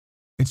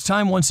It's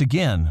time once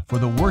again for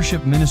the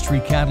Worship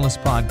Ministry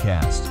Catalyst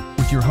podcast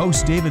with your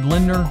hosts David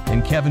Lindner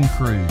and Kevin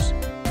Cruz.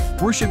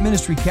 Worship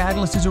Ministry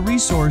Catalyst is a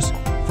resource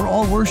for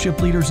all worship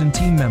leaders and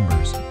team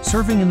members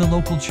serving in the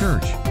local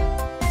church.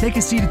 Take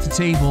a seat at the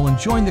table and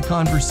join the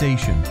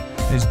conversation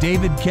as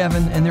David,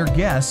 Kevin, and their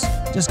guests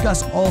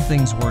discuss all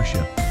things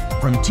worship,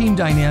 from team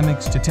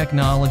dynamics to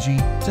technology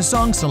to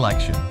song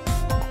selection.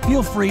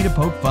 Feel free to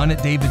poke fun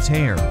at David's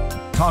hair,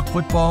 talk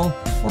football,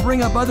 or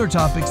bring up other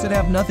topics that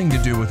have nothing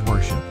to do with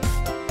worship.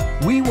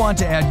 We want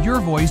to add your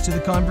voice to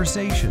the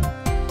conversation.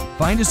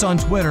 Find us on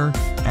Twitter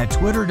at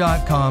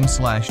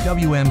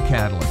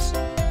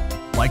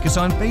twitter.com/WMCatalyst. Like us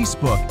on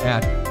Facebook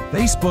at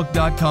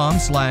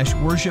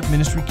facebook.com/Worship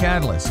Ministry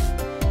Catalyst.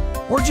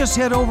 Or just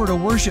head over to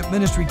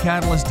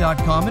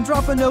worshipministrycatalyst.com and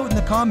drop a note in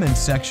the comments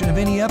section of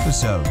any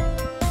episode.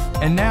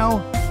 And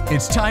now,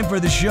 it's time for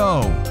the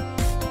show.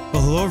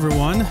 Well, hello,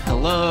 everyone.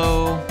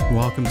 Hello.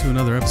 Welcome to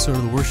another episode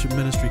of the Worship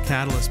Ministry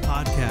Catalyst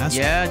podcast.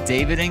 Yeah,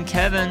 David and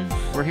Kevin,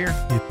 we're here.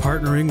 We're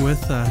partnering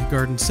with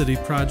Garden City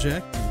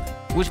Project.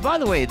 Which, by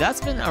the way,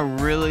 that's been a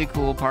really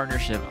cool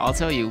partnership. I'll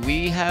tell you,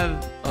 we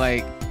have,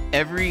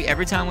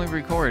 every time we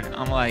record,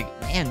 I'm like,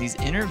 man, these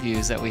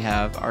interviews that we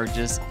have are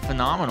just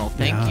phenomenal.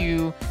 Thank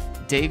you,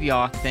 Dave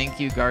Yock. Thank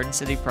you, Garden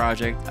City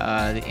Project.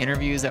 The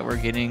interviews that we're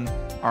getting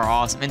are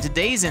awesome. And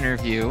today's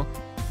interview,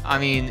 I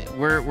mean,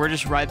 we're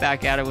just right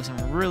back at it with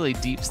some really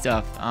deep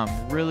stuff.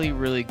 Really,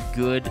 really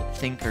good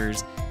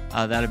thinkers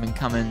that have been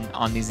coming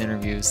on these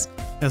interviews.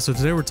 Yeah, so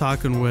today we're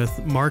talking with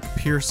Mark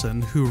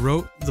Pearson, who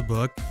wrote the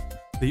book,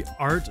 The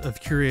Art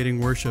of Curating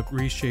Worship,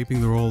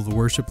 Reshaping the Role of the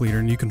Worship Leader.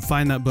 And you can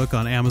find that book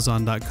on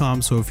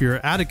Amazon.com. So if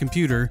you're at a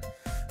computer,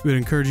 we would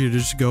encourage you to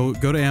just go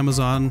to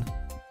Amazon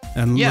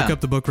and look up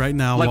the book right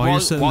now while you're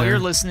sitting there. While you're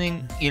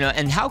listening,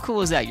 and how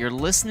cool is that? You're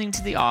listening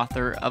to the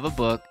author of a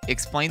book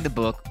explain the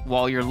book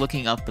while you're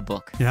looking up the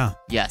book. Yeah.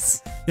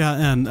 Yes. Yeah,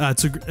 and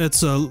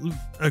it's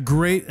a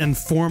great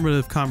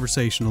informative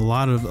conversation. A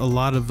lot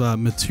of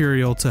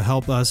material to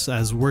help us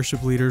as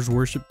worship leaders,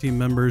 worship team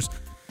members,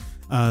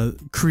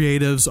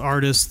 creatives,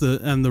 artists,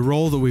 and the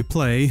role that we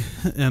play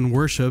in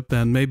worship,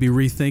 and maybe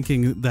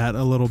rethinking that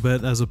a little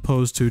bit as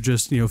opposed to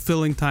just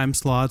filling time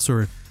slots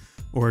or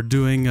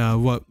doing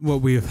what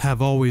we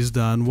have always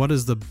done. What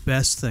is the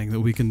best thing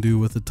that we can do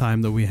with the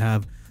time that we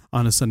have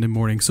on a Sunday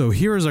morning? So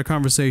here is our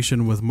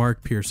conversation with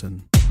Mark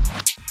Pearson.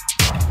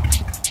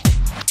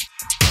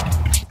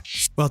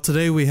 Well,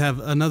 today we have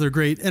another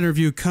great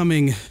interview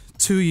coming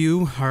to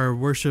you, our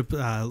worship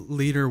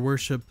leader,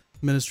 Worship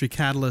Ministry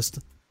Catalyst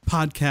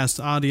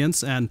podcast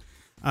audience, and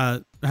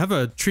I have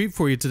a treat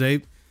for you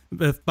today,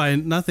 if by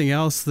nothing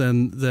else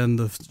than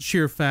the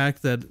sheer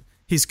fact that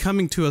he's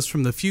coming to us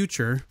from the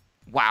future.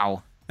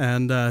 Wow.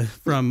 And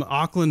from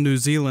Auckland, New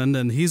Zealand,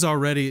 and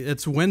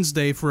it's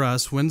Wednesday for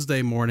us,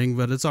 Wednesday morning,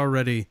 but it's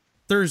already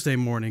Thursday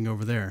morning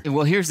over there.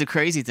 Well, here's the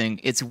crazy thing.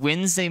 It's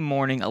Wednesday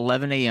morning,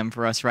 11 a.m.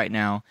 for us right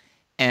now,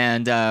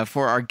 and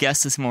for our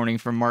guest this morning,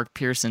 from Mark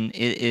Pearson,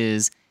 it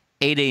is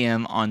 8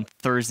 a.m. on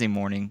Thursday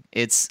morning.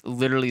 It's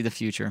literally the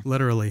future.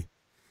 Literally.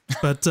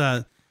 But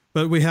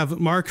we have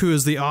Mark, who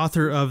is the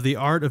author of The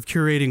Art of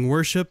Curating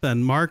Worship.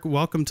 And Mark,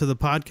 welcome to the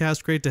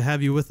podcast. Great to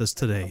have you with us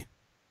today.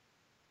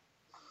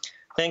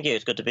 Thank you.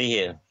 It's good to be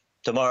here.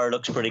 Tomorrow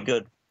looks pretty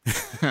good.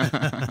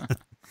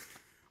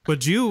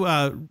 Would you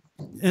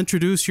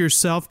introduce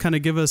yourself, kind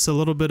of give us a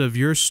little bit of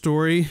your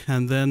story,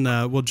 and then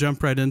we'll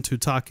jump right into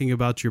talking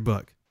about your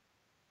book.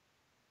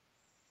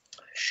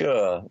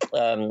 Sure.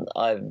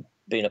 I've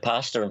been a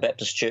pastor in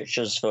Baptist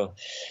churches for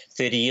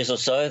 30 years or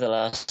so. The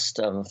last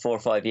 4 or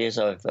 5 years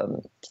I've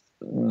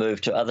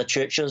moved to other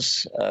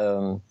churches,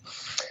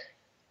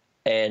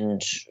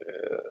 and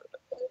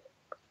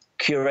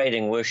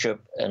curating worship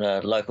in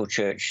a local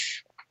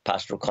church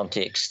pastoral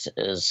context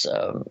is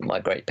my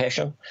great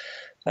passion.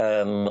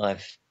 I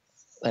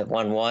have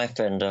one wife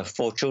and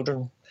 4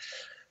 children,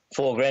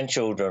 4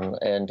 grandchildren,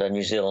 and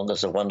New Zealand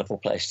is a wonderful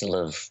place to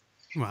live.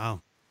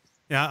 Wow.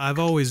 Yeah, I've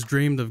always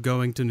dreamed of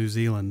going to New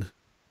Zealand.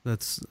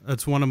 That's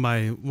one of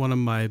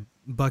my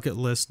bucket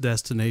list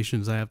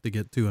destinations I have to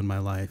get to in my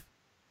life.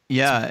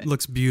 Yeah. It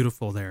looks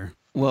beautiful there.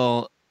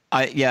 Well,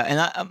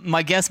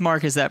 my guess,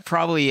 Mark, is that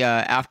probably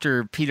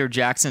after Peter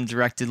Jackson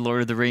directed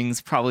Lord of the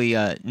Rings, probably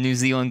New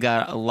Zealand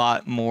got a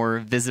lot more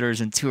visitors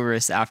and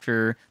tourists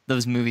after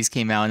those movies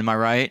came out. Am I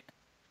right?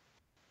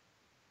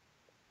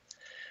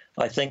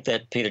 I think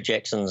that Peter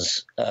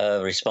Jackson's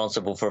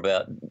responsible for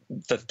about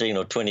 15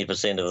 or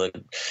 20% of the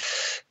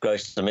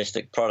gross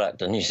domestic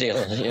product in New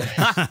Zealand.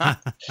 Yeah.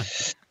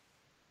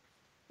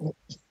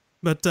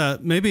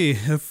 But maybe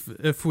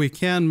if we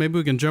can, maybe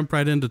we can jump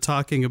right into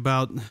talking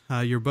about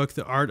your book,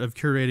 The Art of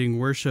Curating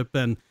Worship.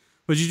 And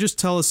would you just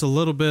tell us a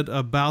little bit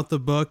about the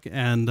book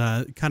and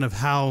kind of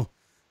how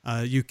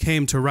you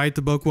came to write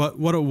the book,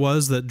 what it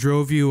was that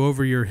drove you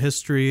over your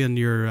history and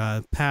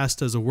your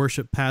past as a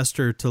worship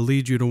pastor to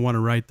lead you to want to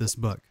write this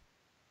book?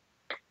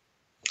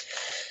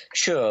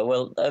 Sure.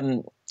 Well,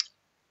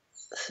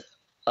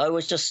 I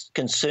was just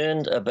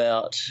concerned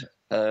about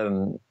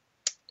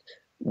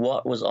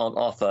what was on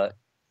offer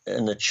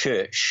in the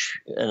church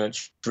in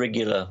its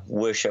regular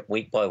worship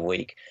week by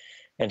week,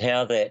 and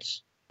how that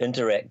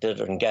interacted,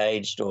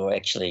 engaged, or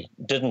actually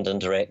didn't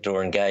interact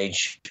or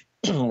engage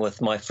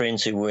with my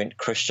friends who weren't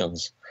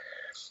Christians.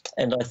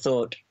 And I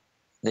thought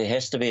there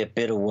has to be a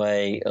better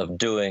way of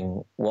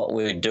doing what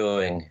we're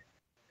doing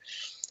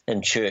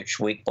in church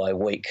week by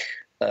week,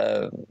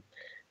 that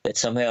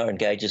somehow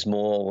engages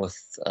more with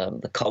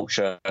the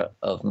culture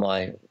of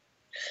my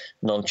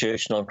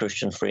non-church,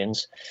 non-Christian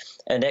friends.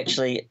 And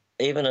actually,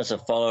 even as a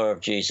follower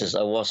of Jesus,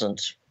 I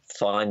wasn't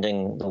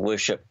finding the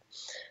worship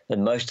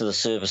in most of the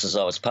services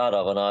I was part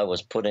of, and I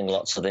was putting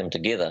lots of them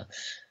together,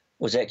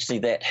 was actually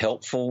that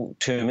helpful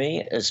to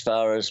me as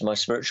far as my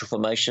spiritual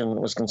formation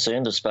was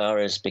concerned, as far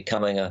as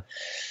becoming a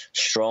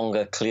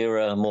stronger,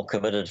 clearer, more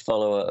committed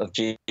follower of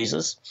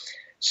Jesus.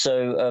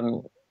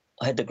 So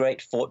I had the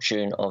great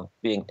fortune of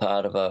being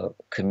part of a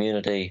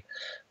community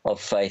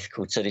of faith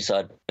called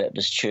Cityside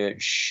Baptist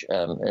Church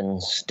in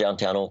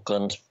downtown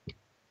Auckland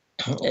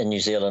in New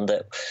Zealand,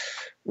 that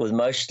with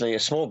mostly a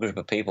small group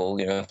of people,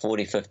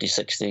 40, 50,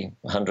 60,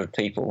 100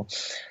 people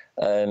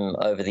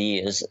over the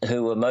years,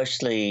 who were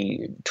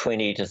mostly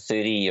 20 to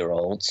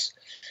 30-year-olds,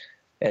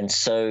 and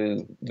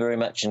so very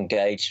much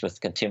engaged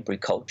with contemporary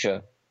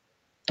culture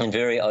and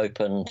very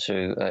open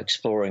to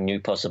exploring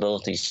new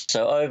possibilities.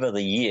 So over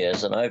the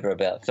years, and over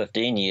about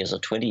 15 years or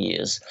 20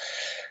 years,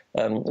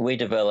 we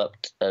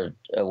developed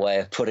a way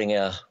of putting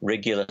our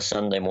regular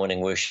Sunday morning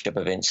worship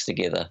events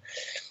together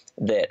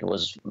that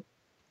was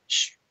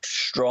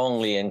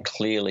strongly and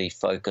clearly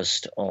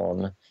focused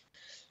on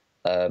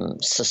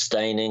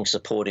sustaining,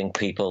 supporting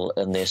people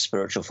in their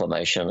spiritual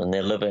formation and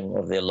their living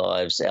of their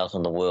lives out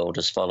in the world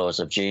as followers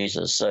of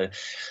Jesus. So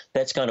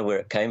that's kind of where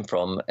it came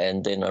from.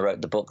 And then I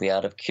wrote the book, The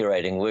Art of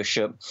Curating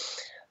Worship,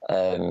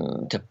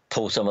 to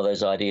pull some of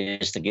those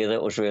ideas together.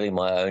 It was really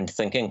my own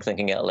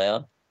thinking out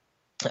loud,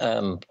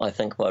 I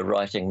think by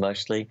writing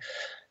mostly.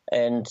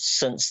 And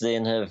since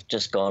then have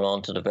just gone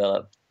on to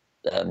develop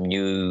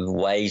new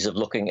ways of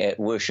looking at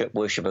worship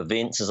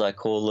events, as I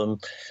call them,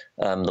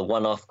 the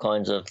one-off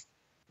kinds of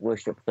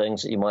worship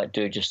things that you might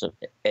do just at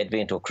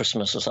Advent or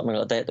Christmas or something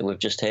like that we've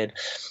just had,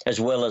 as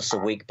well as the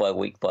week by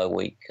week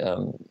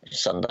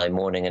Sunday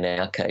morning, in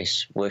our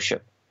case,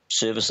 worship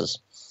services.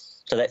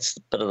 So that's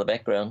a bit of the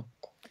background.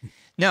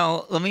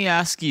 Now, let me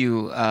ask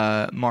you,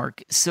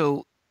 Mark,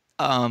 so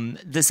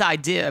this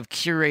idea of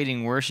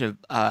curating worship,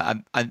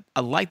 I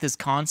like this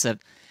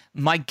concept.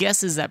 My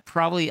guess is that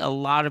probably a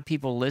lot of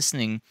people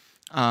listening,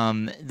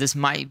 this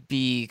might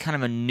be kind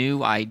of a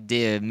new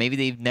idea. Maybe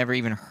they've never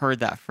even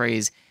heard that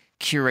phrase,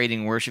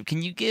 curating worship.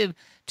 Can you give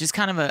just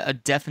kind of a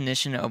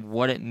definition of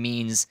what it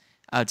means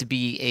to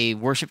be a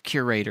worship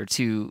curator,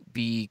 to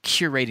be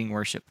curating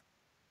worship?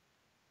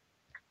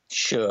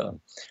 Sure.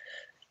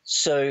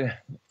 So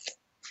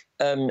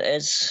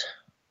as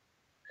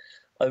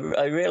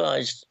I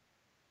realized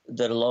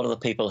that a lot of the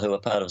people who were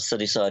part of the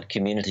Cityside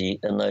community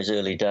in those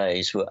early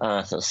days were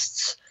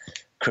artists,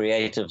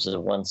 creatives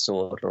of one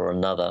sort or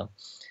another.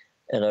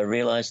 And I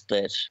realized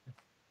that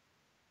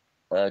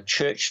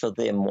church for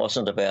them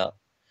wasn't about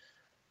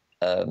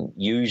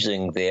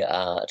using their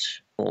art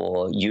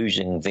or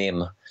using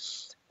them.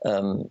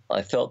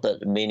 I felt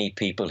that many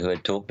people who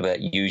had talked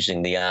about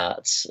using the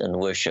arts in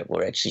worship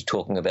were actually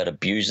talking about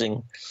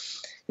abusing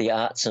the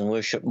arts in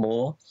worship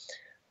more.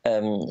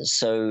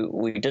 So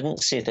we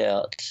didn't set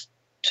out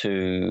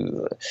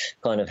to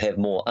kind of have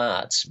more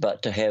arts,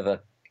 but to have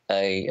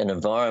an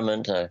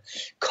environment, a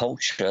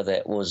culture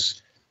that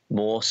was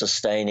more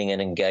sustaining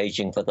and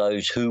engaging for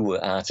those who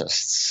were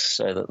artists,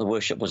 so that the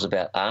worship was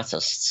about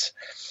artists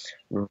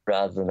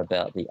rather than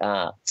about the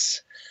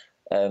arts.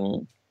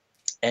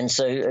 And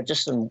so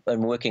just in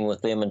working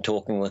with them and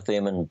talking with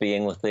them and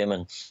being with them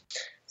and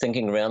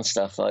thinking around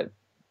stuff, I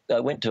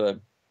went to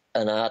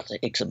an art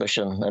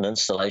exhibition, an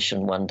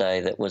installation one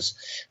day that was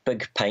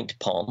big paint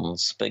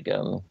ponds, big,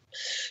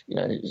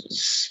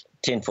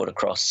 10 foot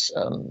across,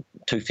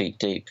 2 feet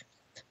deep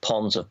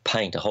ponds of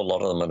paint, a whole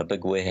lot of them in a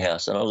big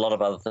warehouse, and a lot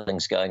of other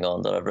things going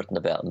on that I've written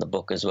about in the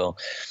book as well.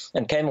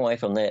 And came away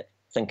from that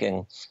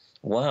thinking,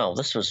 wow,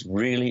 this was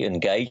really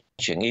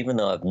engaging, even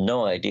though I have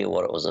no idea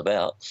what it was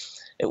about.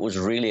 It was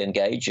really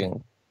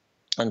engaging.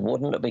 And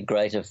wouldn't it be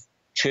great if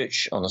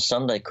church on a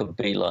Sunday could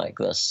be like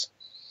this?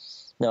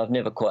 Now, I've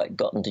never quite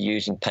gotten to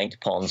using paint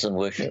ponds in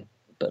worship,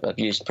 but I've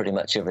used pretty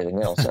much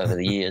everything else over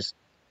the years.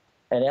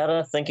 And out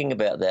of thinking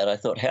about that, I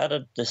thought, how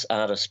did this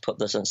artist put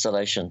this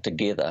installation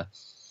together?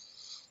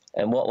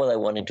 And what were they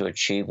wanting to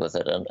achieve with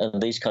it?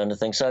 And these kind of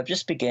things. So I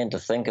just began to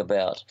think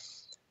about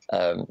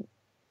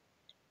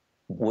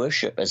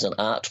worship as an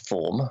art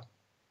form,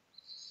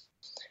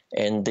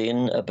 and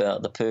then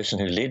about the person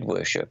who led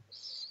worship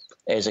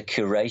as a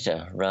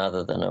curator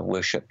rather than a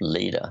worship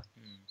leader.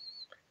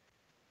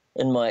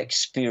 In my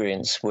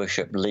experience,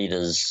 worship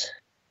leaders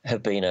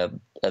have been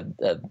an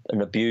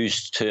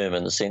abused term,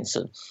 in the sense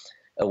that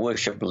a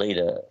worship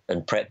leader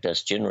in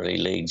practice generally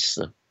leads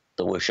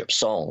the worship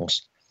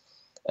songs,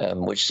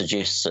 which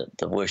suggests that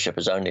the worship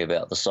is only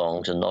about the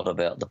songs and not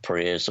about the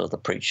prayers or the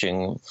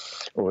preaching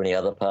or any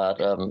other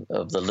part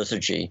of the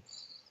liturgy.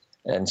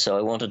 And so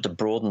I wanted to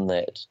broaden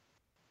that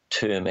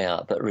term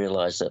out, but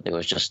realized that there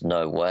was just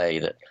no way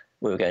that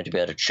we were going to be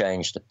able to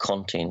change the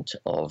content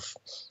of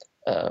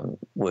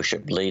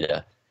worship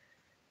leader.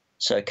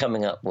 So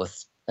coming up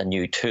with a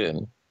new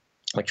term,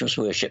 which was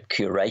worship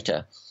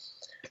curator,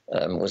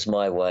 was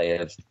my way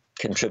of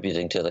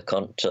contributing to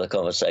the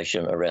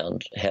conversation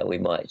around how we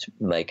might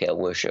make our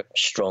worship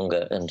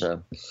stronger and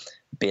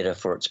better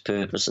for its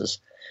purposes.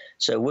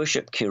 So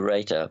worship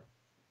curator,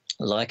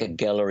 like a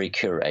gallery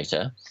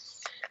curator,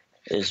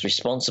 is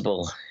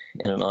responsible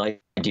in an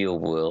ideal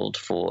world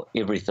for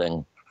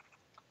everything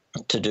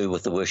to do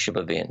with the worship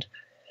event,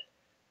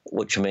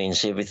 which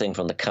means everything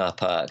from the car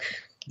park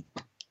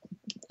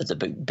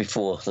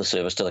before the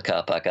service to the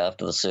car park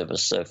after the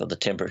service, so for the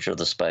temperature of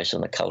the space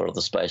and the colour of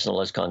the space and all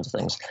those kinds of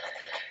things,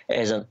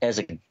 as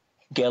a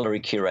gallery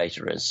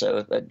curator is.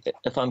 So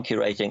if I'm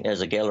curating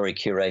as a gallery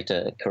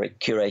curator,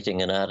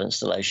 curating an art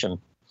installation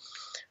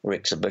or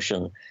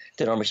exhibition,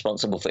 then I'm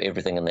responsible for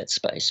everything in that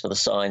space, for the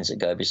signs that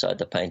go beside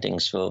the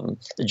paintings, for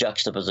the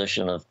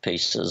juxtaposition of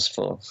pieces,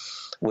 for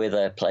where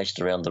they're placed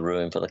around the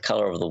room, for the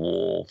colour of the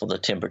wall, for the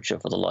temperature,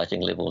 for the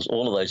lighting levels,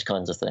 all of those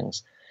kinds of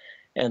things.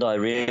 And I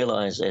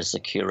realize as the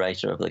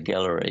curator of the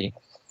gallery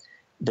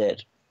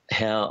that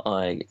how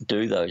I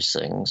do those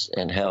things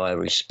and how I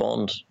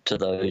respond to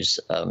those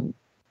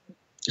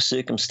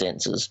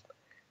circumstances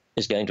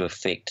is going to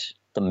affect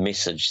the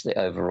message the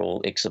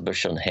overall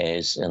exhibition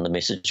has and the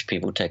message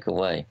people take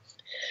away.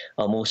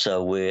 I'm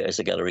also aware as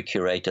a gallery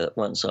curator that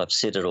once I've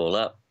set it all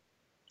up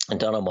and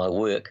done all my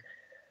work,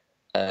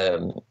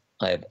 I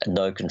have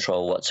no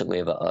control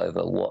whatsoever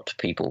over what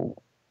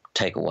people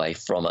take away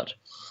from it.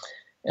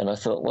 And I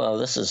thought, well,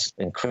 this is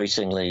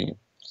increasingly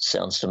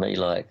sounds to me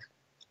like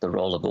the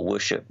role of a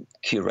worship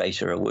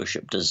curator, a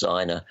worship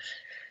designer,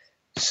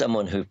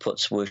 someone who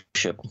puts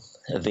worship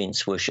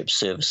events, worship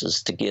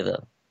services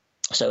together.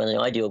 So in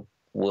the ideal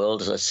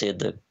world, as I said,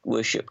 the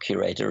worship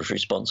curator is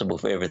responsible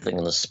for everything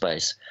in the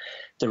space.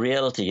 The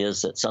reality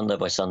is that Sunday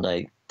by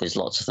Sunday, there's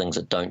lots of things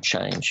that don't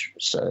change.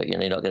 So you're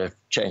not going to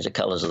change the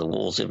colours of the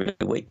walls every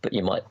week, but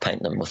you might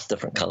paint them with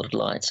different coloured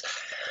lights.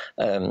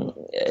 And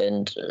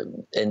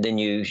then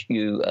you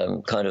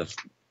kind of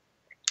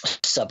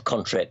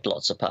subcontract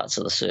lots of parts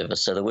of the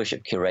service. So the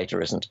worship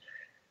curator isn't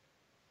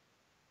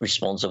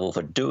responsible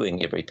for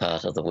doing every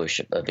part of the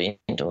worship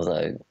event,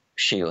 although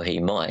she or he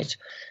might,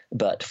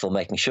 but for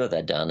making sure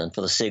they're done and for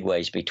the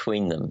segues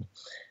between them,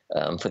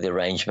 for the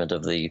arrangement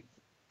of the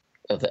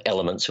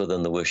elements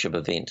within the worship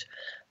event,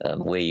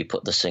 where you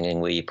put the singing,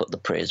 where you put the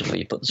prayers, where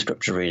you put the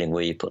scripture reading,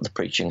 where you put the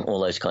preaching,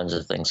 all those kinds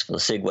of things, for the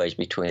segues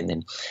between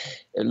them,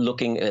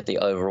 looking at the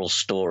overall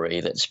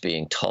story that's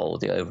being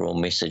told, the overall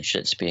message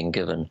that's being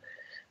given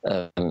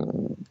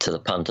to the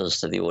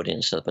punters, to the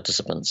audience, to the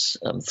participants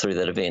through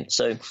that event.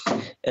 So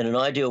in an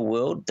ideal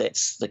world,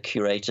 that's the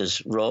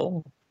curator's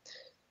role.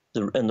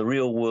 In the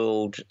real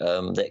world,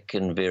 that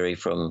can vary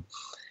from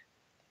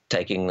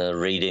taking the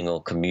reading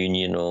or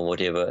communion or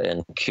whatever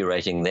and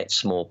curating that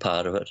small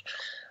part of it,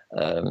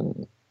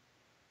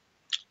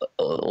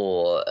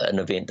 or an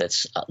event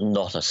that's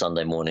not a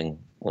Sunday morning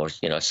or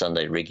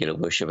Sunday regular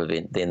worship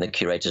event. Then the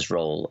curator's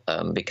role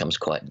becomes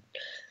quite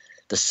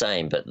the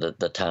same, but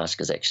the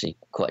task is actually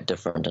quite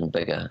different and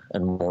bigger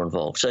and more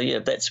involved. So yeah,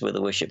 that's where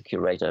the worship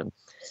curator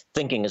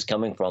thinking is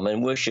coming from.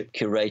 And worship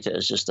curator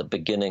is just the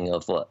beginning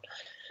of what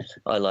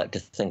I like to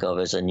think of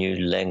as a new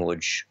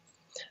language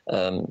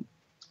that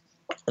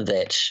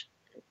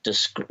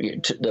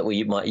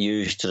we might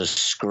use to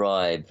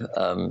describe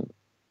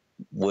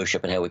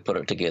worship and how we put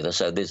it together.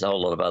 So there's a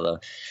whole lot of other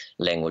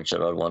language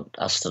that I want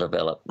us to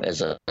develop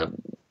as a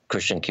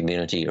Christian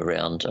community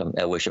around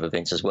our worship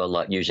events as well,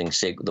 like using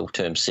the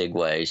term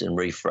segues and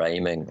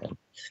reframing and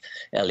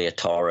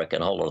aleatoric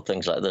and a whole lot of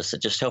things like this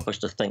that just help us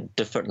to think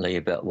differently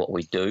about what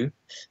we do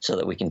so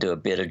that we can do a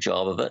better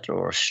job of it,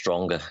 or a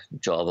stronger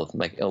job of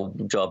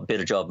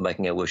better job of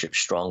making our worship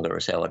stronger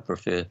is how I'd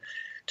prefer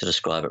to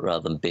describe it,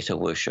 rather than better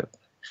worship.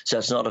 So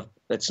it's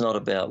not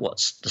about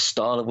what's the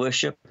style of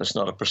worship. It's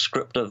not a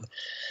prescriptive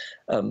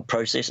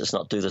process. It's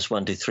not do this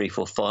 1, 2, 3,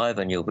 4, 5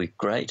 and you'll be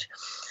great.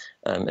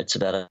 It's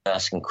about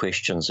asking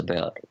questions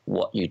about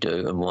what you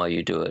do and why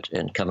you do it,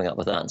 and coming up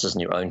with answers in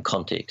your own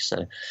context. So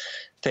I've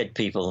had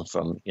people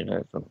from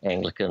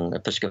Anglican,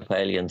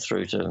 Episcopalian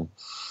through to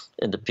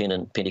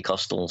independent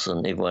Pentecostals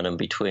and everyone in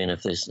between,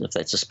 if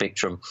that's a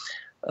spectrum,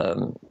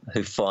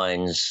 who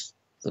finds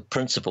the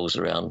principles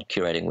around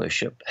curating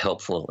worship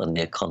helpful in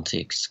their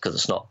context, because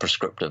it's not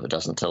prescriptive. It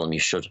doesn't tell them you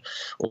should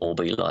all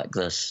be like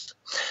this.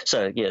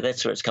 So yeah,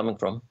 that's where it's coming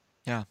from.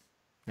 Yeah.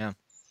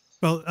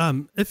 Well,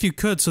 if you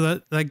could,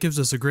 so that gives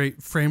us a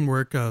great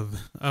framework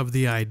of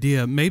the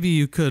idea. Maybe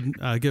you could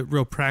get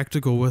real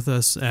practical with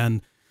us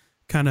and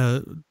kind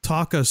of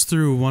talk us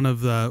through one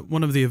of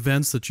the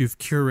events that you've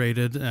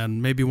curated,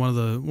 and maybe one of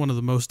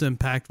the most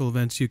impactful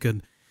events you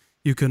can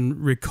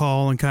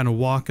recall, and kind of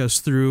walk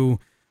us through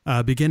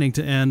beginning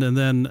to end, and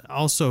then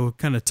also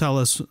kind of tell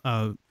us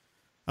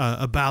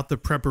about the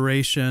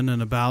preparation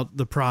and about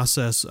the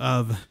process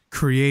of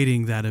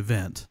creating that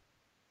event.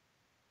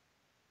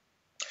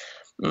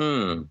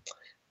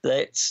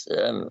 That's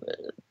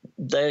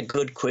they're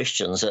good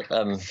questions.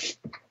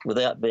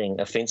 Without being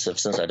offensive,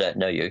 since I don't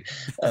know you,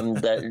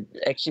 they're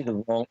actually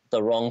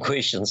the wrong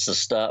questions to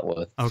start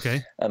with.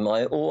 Okay. I'm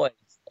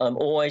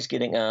always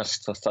getting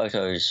asked for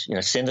photos.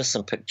 Send us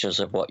some pictures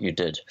of what you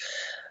did,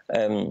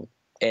 and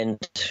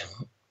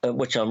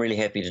which I'm really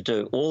happy to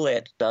do. All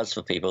that does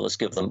for people is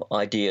give them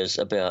ideas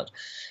about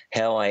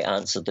how I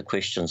answered the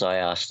questions I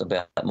asked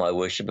about my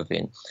worship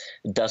event.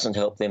 It doesn't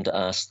help them to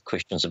ask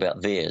questions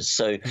about theirs.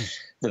 So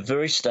the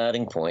very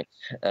starting point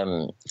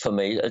for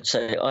me,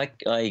 say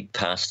I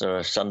pastor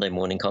a Sunday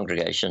morning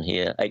congregation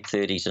here,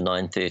 8:30 to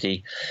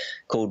 9:30,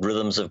 called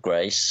Rhythms of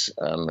Grace.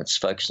 It's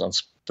focused on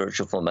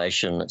spiritual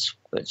formation.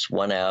 It's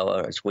 1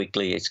 hour. It's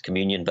weekly. It's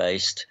communion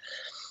based.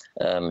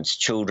 It's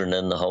children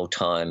in the whole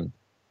time.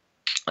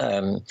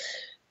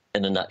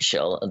 In a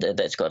nutshell,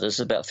 there's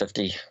about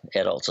 50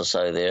 adults or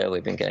so there.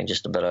 We've been going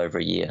just a bit over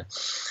a year.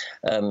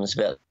 It's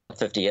about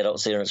 50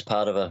 adults there, and it's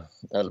part of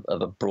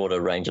a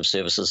broader range of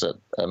services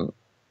that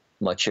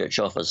my church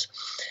offers.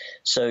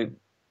 So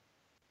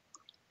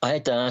I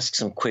had to ask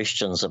some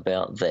questions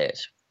about that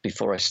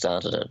before I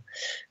started it.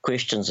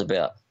 Questions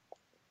about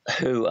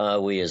who are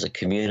we as a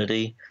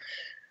community?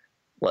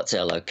 What's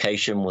our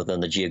location within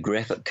the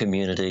geographic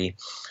community?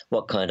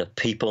 What kind of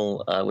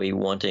people are we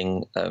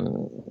wanting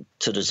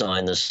to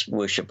design this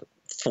worship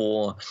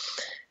for?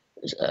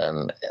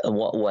 In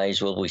what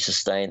ways will we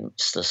sustain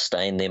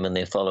them in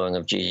their following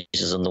of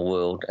Jesus in the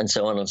world, and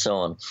so on and so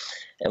on.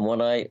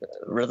 And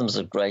Rhythms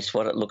of Grace,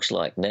 what it looks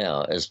like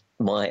now is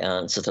my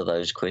answer to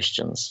those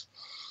questions.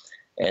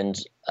 And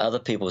other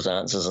people's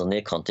answers in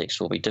their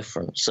context will be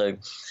different. So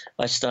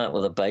I start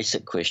with a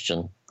basic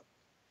question,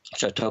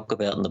 which I talk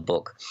about in the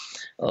book,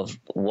 of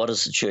what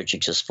does the church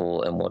exist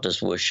for and what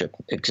does worship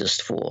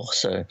exist for.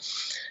 So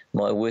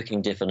my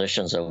working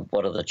definitions of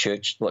what does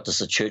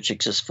the church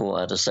exist for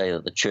are to say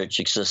that the church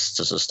exists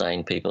to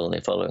sustain people in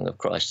their following of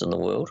Christ in the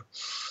world.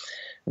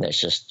 And that's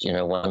just,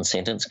 one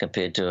sentence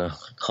compared to a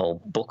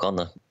whole book on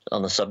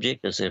the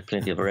subject, as there are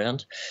plenty of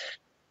around.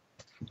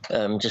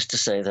 Just to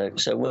say though,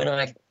 so when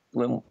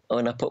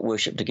I put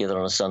worship together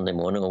on a Sunday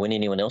morning, or when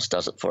anyone else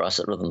does it for us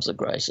at Rhythms of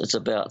Grace, it's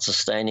about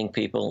sustaining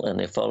people and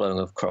their following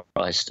of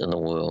Christ in the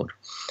world.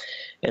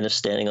 And if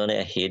standing on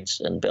our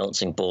heads and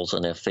balancing balls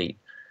on our feet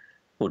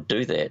would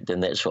do that, then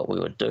that's what we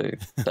would do.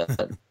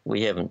 But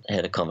we haven't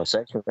had a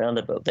conversation around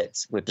it, but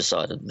we've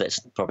decided that's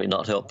probably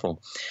not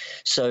helpful.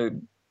 So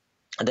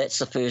that's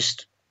the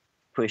first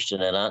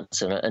question and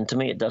answer. And to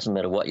me, it doesn't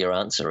matter what your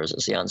answer is.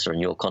 It's the answer in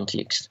your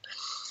context.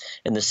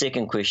 And the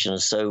second question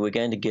is, so we're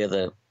going to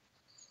gather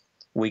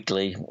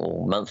weekly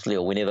or monthly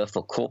or whenever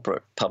for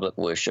corporate public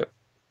worship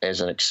as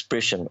an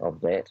expression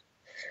of that,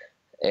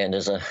 and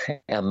as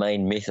our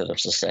main method of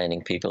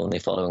sustaining people and their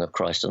following of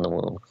Christ in the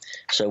world.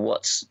 So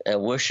what's our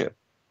worship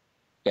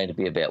going to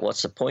be about?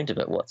 What's the point of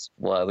it?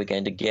 Why are we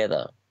going to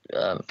gather?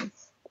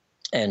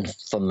 And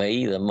for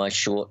me, my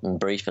short and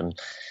brief and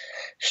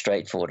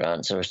straightforward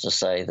answer is to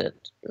say that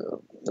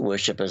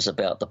worship is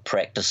about the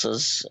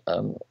practices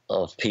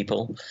of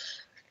people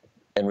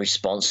in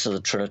response to the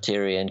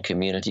Trinitarian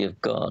community of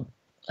God,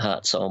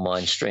 heart, soul,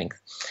 mind, strength.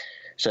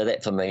 So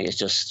that for me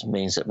just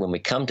means that when we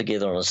come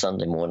together on a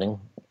Sunday morning,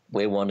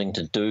 we're wanting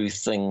to do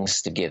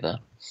things together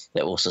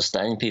that will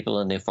sustain people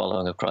in their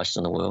following of Christ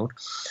in the world,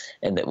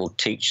 and that will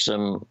teach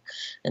them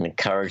and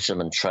encourage them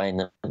and train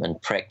them in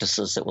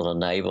practices that will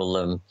enable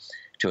them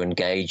to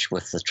engage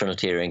with the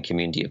Trinitarian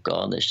community of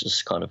God. That's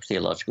just kind of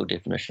theological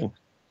definition.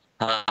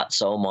 Heart,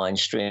 soul, mind,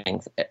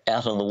 strength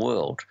out in the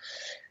world.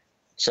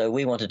 So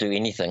we want to do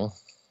anything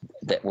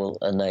that will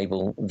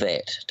enable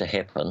that to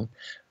happen.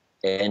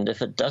 And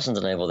if it doesn't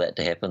enable that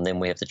to happen, then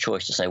we have the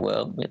choice to say,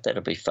 well,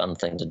 that'll be a fun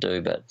thing to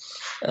do, but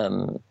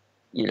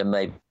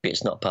maybe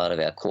it's not part of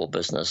our core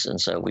business, and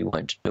so we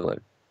won't do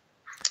it.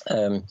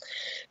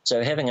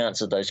 So having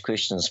answered those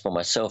questions for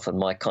myself and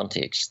my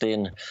context,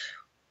 then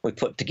we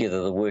put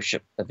together the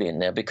worship event.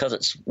 Now, because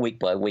it's week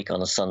by week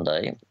on a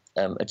Sunday,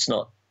 it's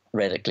not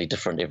radically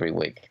different every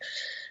week.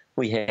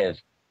 We have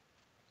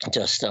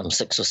just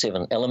 6 or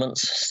 7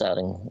 elements,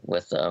 starting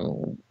with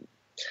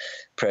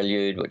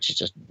Prelude, which is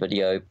just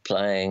video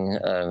playing.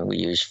 We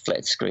use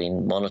flat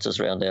screen monitors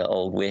around our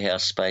old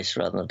warehouse space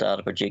rather than a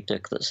data projector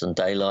that's in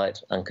daylight,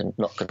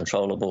 not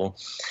controllable.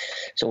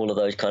 So all of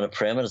those kind of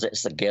parameters,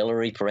 that's the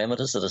gallery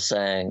parameters that are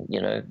saying,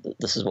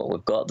 this is what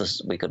we've got.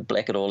 We could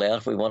black it all out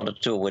if we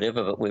wanted to or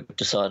whatever, but we've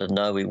decided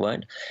no, we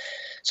won't.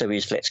 So we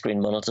use flat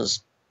screen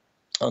monitors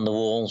on the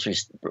walls.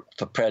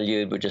 For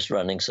Prelude, we're just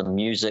running some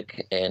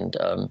music and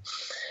a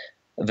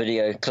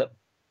video clip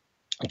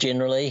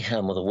generally,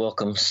 with a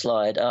welcome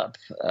slide up.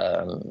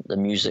 The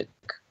music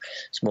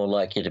is more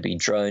likely to be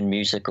drone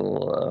music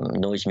or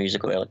noise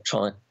music or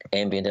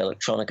ambient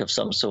electronic of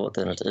some sort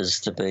than it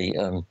is to be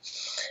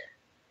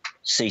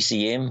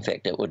CCM. In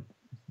fact, it would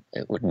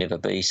it would never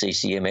be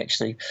CCM,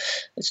 actually.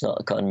 It's not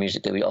the kind of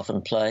music that we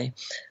often play.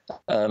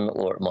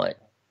 Or it might,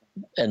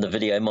 and the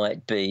video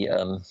might be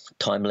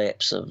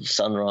time-lapse of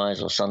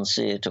sunrise or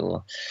sunset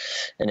or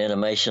an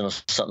animation or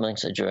something.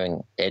 So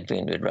during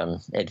Advent, we'd run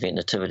Advent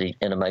Nativity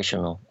animation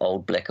or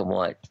old black and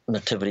white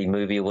Nativity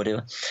movie or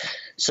whatever.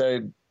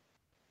 So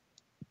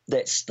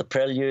that's the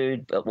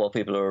prelude. But while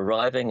people are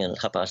arriving, and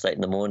 8:30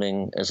 in the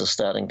morning is a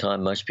starting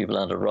time, most people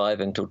aren't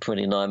arriving till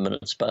 29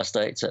 minutes past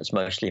 8, so it's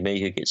mostly me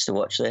who gets to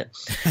watch that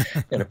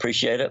and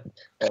appreciate it.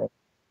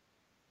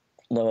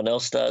 No one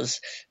else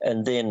does.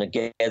 And then a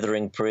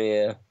gathering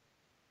prayer,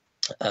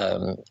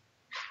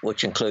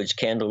 which includes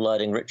candle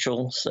lighting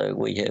ritual. So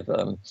we have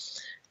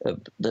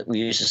we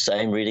use the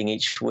same reading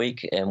each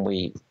week, and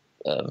we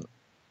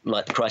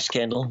light the Christ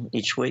candle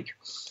each week.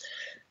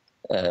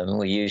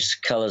 We use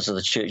colours of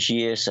the church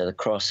year, so the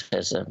cross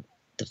has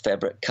the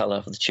fabric colour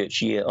of the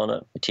church year on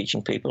it. We're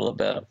teaching people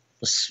about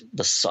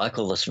the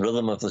cycle, this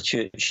rhythm of the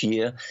church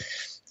year.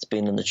 It's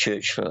been in the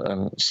church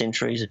for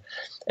centuries.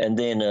 And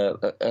then a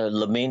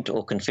lament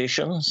or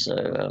confession,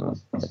 so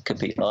it could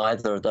be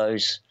either of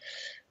those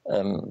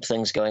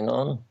things going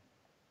on.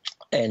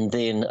 And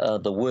then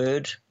the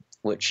word,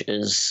 which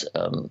is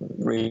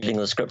reading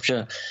the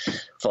scripture,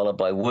 followed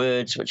by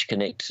words which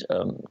connect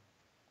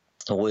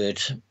a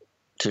word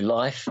to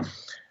life,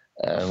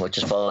 which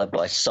is followed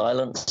by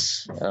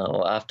silence.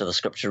 Or after the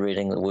scripture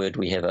reading, the word,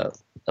 we have a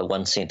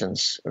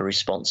one-sentence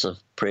responsive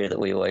prayer that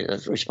we always,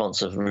 a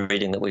responsive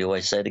reading that we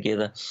always say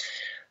together.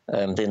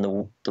 Then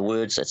the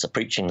words, that's the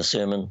preaching, the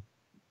sermon,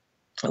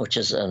 which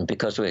is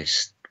because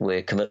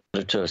we're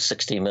committed to a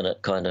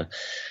 60-minute kind of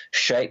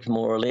shape,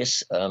 more or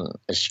less.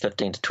 It's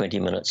 15 to 20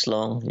 minutes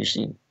long,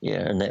 usually,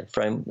 in that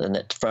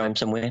frame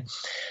somewhere.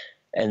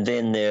 And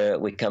then there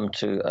we come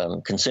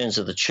to concerns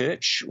of the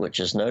church, which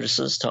is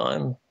notices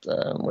time,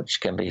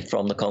 which can be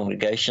from the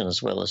congregation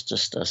as well as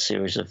just a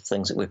series of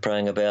things that we're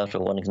praying about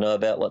or wanting to know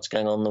about what's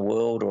going on in the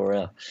world or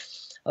our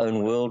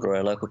own world or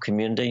our local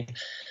community,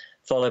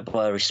 followed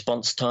by a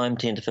response time,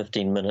 10 to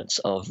 15 minutes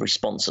of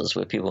responses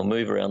where people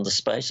move around the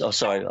space. Oh,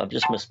 sorry, I've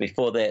just missed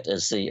before that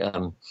is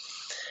the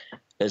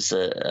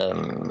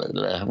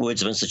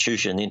words of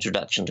institution, the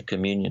introduction to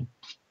communion.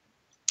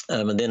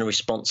 And then a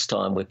response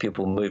time where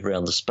people move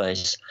around the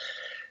space,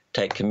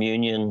 take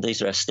communion.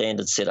 These are our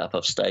standard setup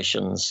of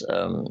stations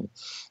that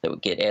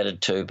would get added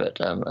to but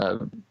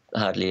are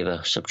hardly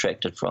ever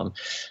subtracted from.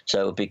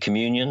 So it would be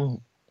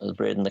communion, the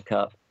bread and the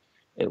cup.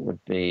 It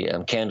would be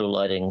candle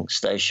lighting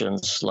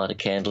stations, light a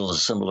candle as a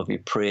symbol of your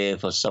prayer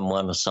for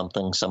someone or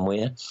something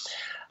somewhere.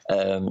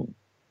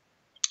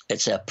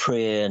 It's our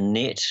prayer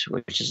net,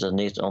 which is a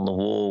net on the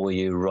wall where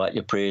you write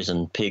your prayers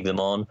and peg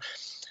them on.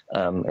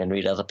 And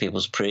read other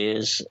people's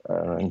prayers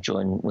and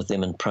join with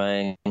them in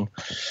praying.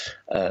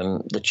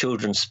 The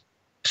children's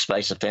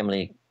space, a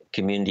family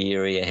community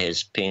area,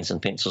 has pens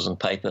and pencils and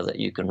paper that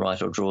you can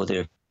write or draw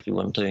there if you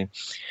want to.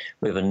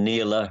 We have a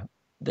kneeler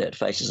that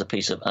faces a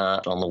piece of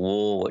art on the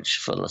wall, which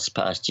for this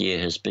past year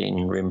has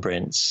been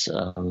Rembrandt's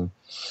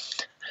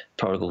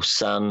Prodigal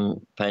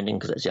Son painting,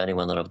 because that's the only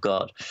one that I've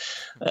got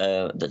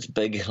that's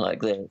big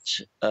like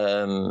that.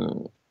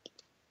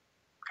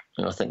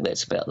 And I think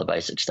that's about the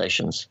basic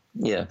stations.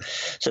 Yeah.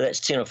 So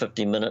that's 10 or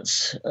 15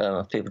 minutes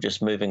of people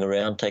just moving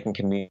around, taking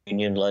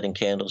communion, lighting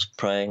candles,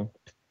 praying.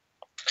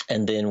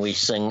 And then we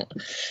sing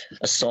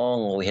a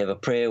song, or we have a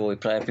prayer, or we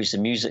play a piece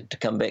of music to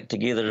come back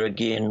together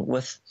again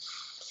with.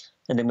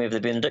 And then we have the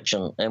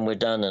benediction, and we're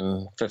done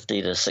in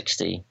 50 to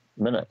 60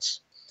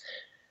 minutes.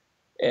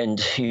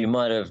 And you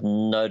might have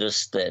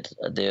noticed that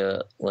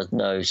there was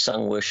no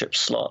sung worship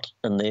slot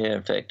in there.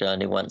 In fact, I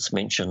only once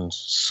mentioned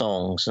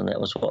songs, and that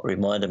was what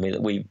reminded me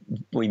that we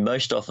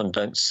most often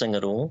don't sing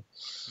at all.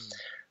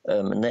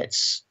 And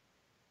that's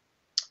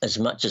as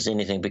much as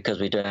anything because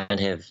we don't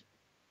have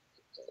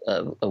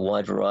a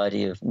wide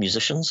variety of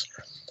musicians.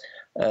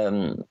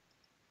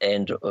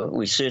 And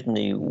we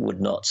certainly would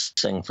not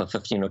sing for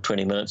 15 or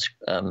 20 minutes,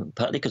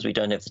 partly because we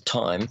don't have the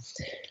time,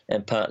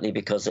 and partly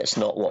because that's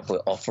not what we're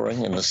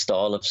offering in the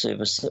style of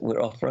service that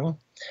we're offering.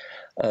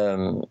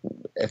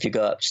 If you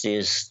go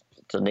upstairs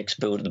to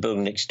the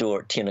building next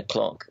door at 10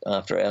 o'clock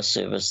after our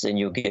service, then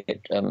you'll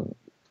get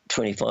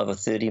 25 or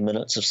 30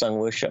 minutes of sung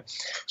worship.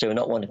 So we're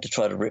not wanting to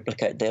try to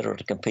replicate that or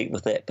to compete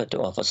with that, but to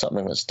offer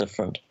something that's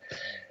different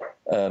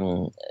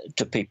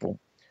to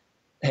people.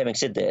 Having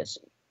said that,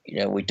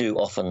 we do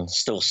often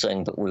still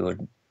sing, but we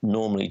would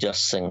normally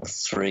just sing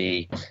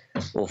 3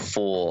 or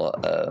 4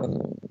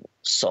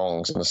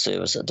 songs in the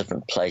service at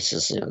different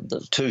places.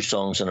 The 2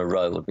 songs in a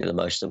row would be the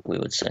most that we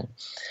would sing.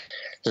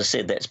 As I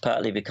said, that's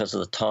partly because of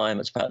the time.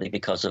 It's partly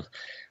because of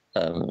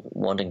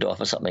wanting to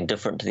offer something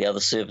different to the other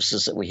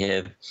services that we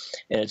have.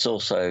 And it's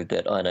also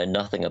that I know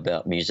nothing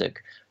about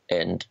music,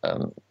 and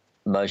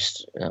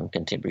most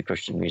contemporary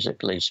Christian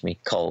music leaves me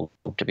cold,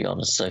 to be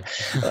honest. So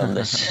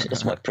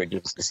that's my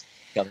prejudices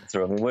coming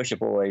through. I mean,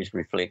 worship always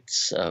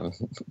reflects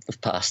the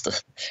pastor,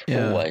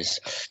 always,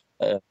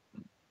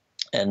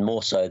 and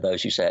more so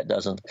those who say it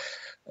doesn't.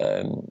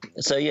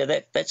 So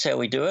yeah, that's how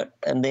we do it.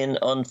 And then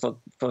on for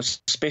for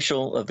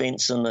special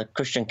events in the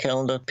Christian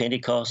calendar,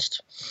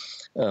 Pentecost,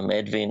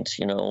 Advent,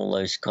 all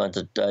those kinds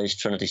of days,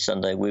 Trinity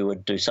Sunday, we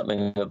would do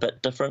something a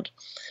bit different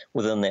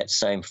within that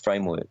same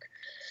framework.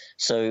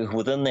 So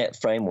within that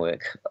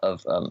framework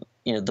of,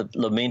 the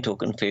lament or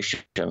confession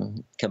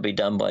can be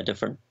done by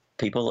different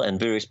people, and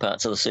various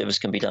parts of the service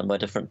can be done by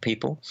different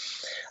people,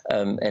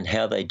 and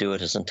how they do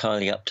it is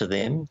entirely up to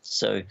them.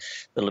 So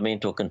the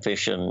lament or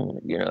confession,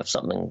 if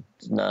something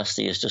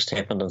nasty has just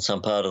happened in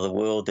some part of the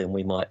world, then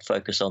we might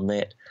focus on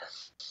that.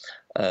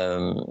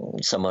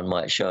 Someone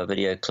might show a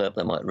video clip,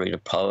 they might read a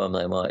poem,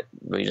 they might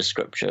read a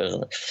scripture,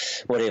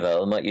 whatever.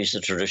 They might use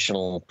the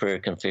traditional prayer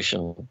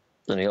confession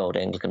in the old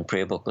Anglican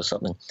prayer book or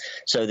something.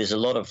 So there's a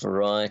lot of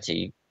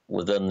variety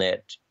within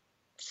that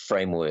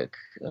framework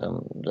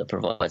that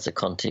provides a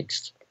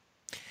context.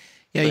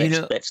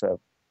 Yeah, that's a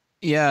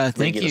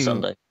thank you.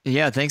 Sunday.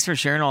 Yeah, thanks for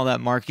sharing all that,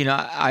 Mark.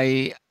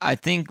 I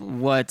think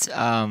what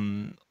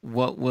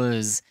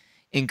was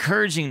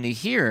encouraging to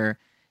hear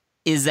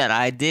is that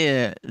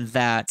idea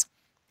that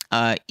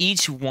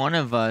each one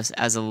of us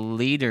as a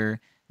leader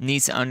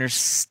needs to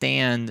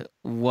understand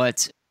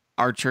what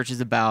our church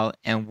is about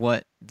and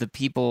what the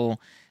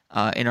people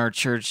in our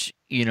church,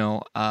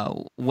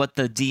 what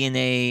the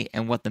DNA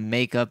and what the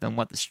makeup and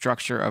what the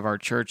structure of our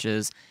church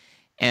is.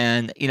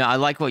 And, I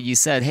like what you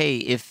said. Hey,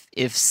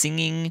 if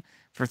singing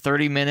for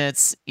 30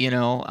 minutes,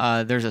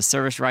 there's a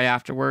service right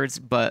afterwards,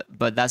 but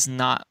that's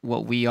not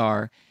what we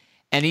are.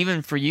 And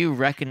even for you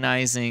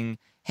recognizing,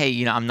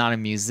 hey, I'm not a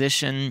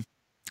musician,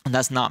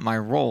 that's not my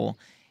role.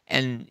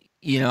 And,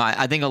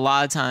 I think a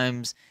lot of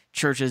times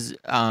churches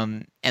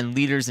and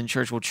leaders in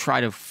church will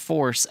try to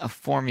force a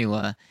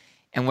formula.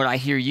 And what I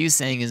hear you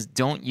saying is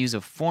don't use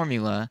a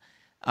formula.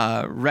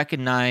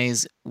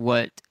 Recognize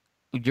what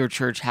your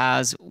church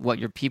has, what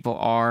your people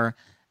are,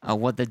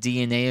 what the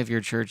DNA of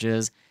your church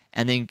is,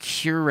 and then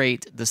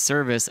curate the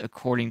service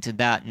according to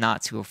that,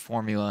 not to a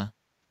formula.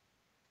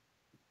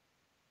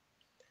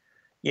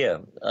 Yeah,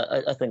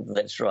 I think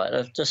that's right.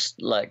 Just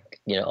like,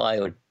 I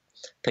would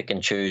pick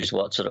and choose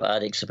what sort of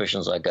art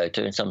exhibitions I go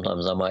to, and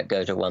sometimes I might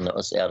go to one that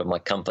was out of my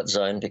comfort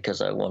zone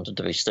because I wanted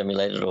to be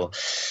stimulated or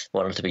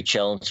wanted to be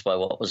challenged by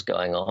what was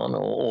going on,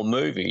 or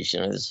movies.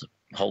 There's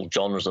whole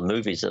genres of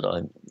movies that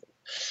I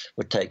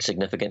would take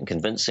significant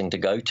convincing to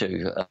go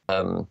to.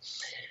 And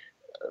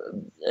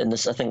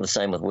this, I think the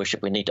same with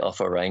worship. We need to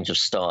offer a range of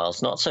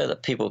styles, not so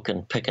that people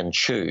can pick and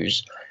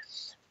choose,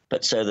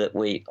 but so that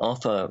we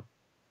offer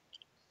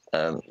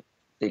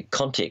the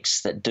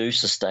contexts that do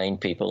sustain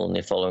people in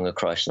their following of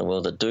Christ in the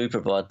world, that do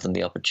provide them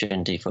the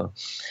opportunity for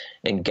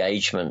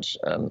engagement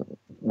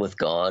with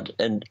God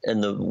and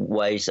in the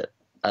ways that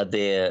are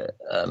their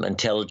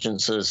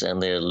intelligences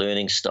and their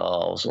learning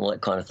styles and all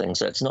that kind of thing.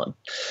 So it's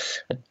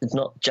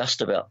not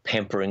just about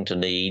pampering to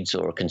needs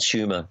or a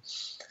consumer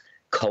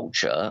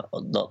culture.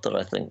 Not that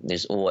I think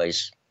there's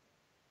always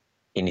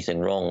anything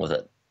wrong with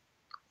it.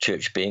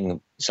 Church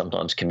being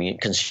sometimes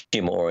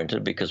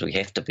consumer-oriented, because we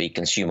have to be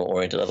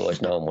consumer-oriented,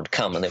 otherwise no one would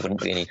come and there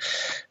wouldn't be any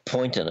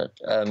point in it.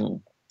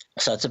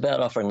 So it's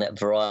about offering that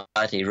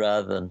variety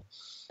rather than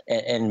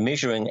and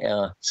measuring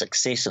our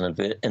success in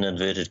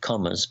inverted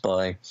commas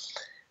by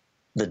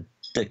the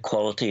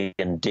quality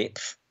and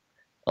depth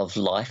of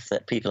life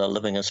that people are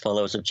living as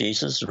followers of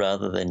Jesus,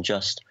 rather than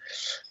just,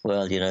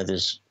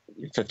 there's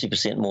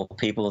 50% more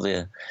people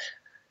there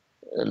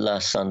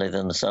last Sunday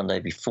than the Sunday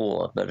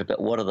before, but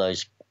about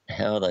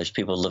how are those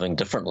people living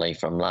differently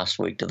from last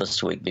week to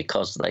this week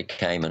because they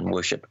came and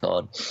worshipped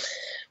God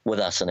with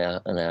us in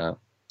our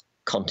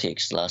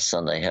context last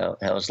Sunday? How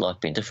has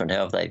life been different? How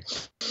have they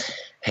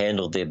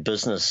handled their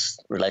business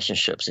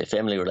relationships, their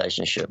family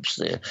relationships,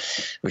 their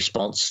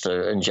response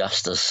to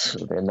injustice,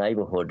 their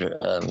neighborhood,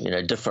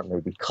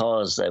 differently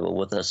because they were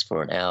with us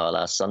for an hour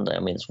last Sunday?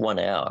 I mean, it's 1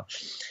 hour.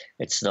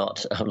 It's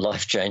not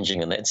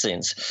life-changing in that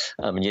sense,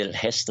 and yet it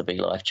has to be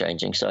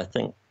life-changing. So I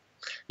think,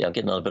 I'm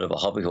getting on a bit of a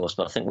hobby horse,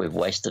 but I think we've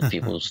wasted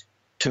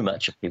too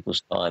much of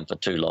people's time for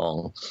too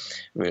long,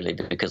 really,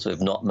 because we've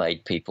not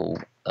made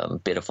people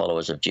better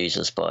followers of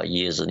Jesus by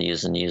years and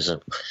years and years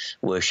of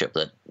worship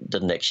that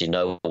didn't actually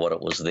know what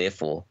it was there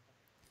for.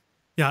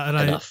 Yeah,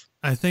 and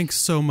I think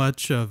so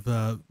much of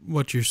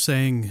what you're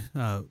saying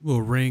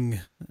will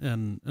ring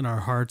in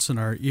our hearts and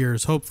our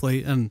ears,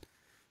 hopefully. And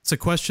it's a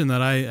question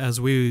that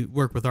as we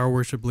work with our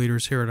worship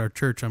leaders here at our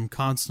church, I'm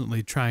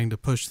constantly trying to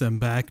push them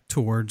back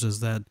towards,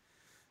 is that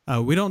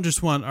we don't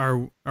just want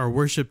our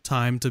worship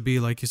time to be,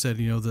 like you said,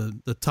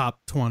 the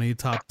top 20,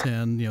 top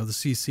 10, the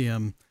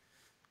CCM,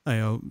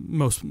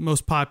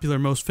 most popular,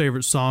 most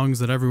favorite songs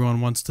that everyone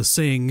wants to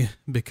sing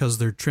because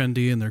they're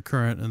trendy and they're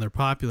current and they're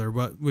popular.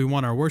 What we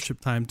want our worship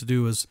time to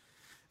do is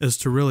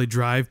to really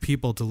drive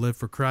people to live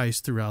for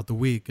Christ throughout the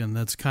week, and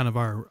that's kind of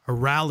our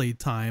rally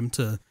time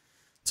to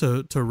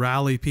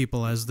rally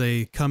people as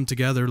they come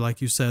together,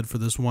 like you said, for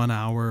this 1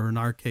 hour, or in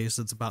our case,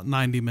 it's about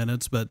 90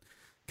 minutes, but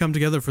come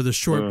together for this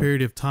short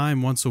period of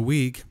time once a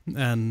week,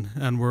 and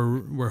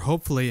we're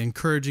hopefully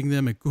encouraging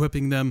them,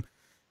 equipping them,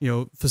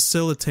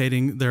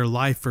 facilitating their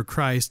life for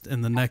Christ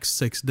in the next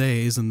 6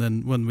 days. And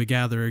then when we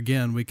gather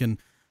again, we can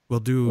we'll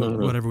do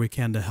whatever we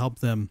can to help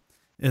them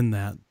in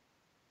that.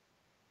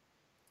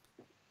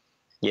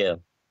 Yeah.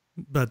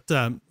 But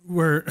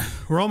we're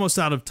almost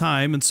out of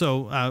time, and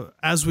so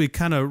as we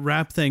kind of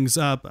wrap things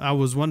up, I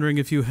was wondering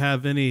if you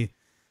have any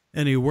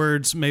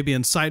words, maybe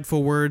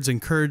insightful words,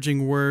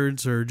 encouraging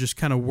words, or just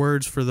kind of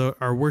words for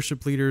our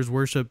worship leaders,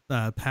 worship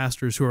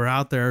pastors who are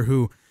out there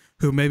who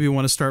maybe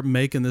want to start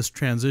making this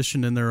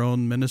transition in their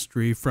own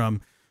ministry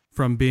from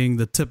being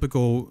the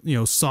typical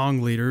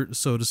song leader,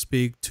 so to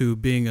speak, to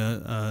being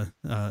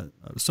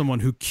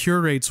someone who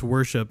curates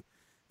worship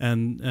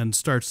and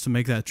starts to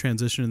make that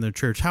transition in their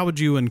church. How would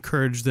you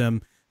encourage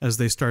them as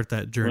they start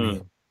that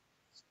journey?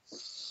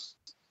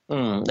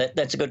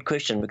 That's a good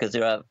question, because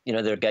there are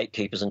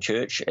gatekeepers in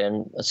church,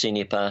 and a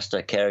senior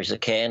pastor carries the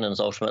can and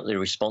is ultimately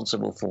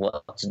responsible for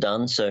what's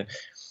done. So,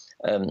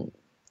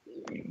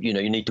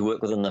 you need to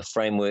work within the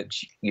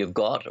frameworks you've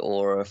got,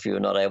 or if you're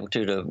not able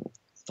to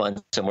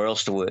find somewhere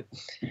else to work.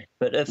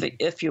 But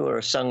if you are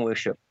a sung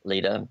worship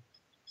leader,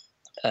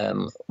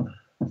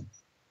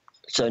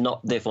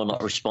 therefore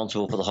not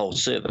responsible for the whole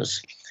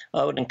service,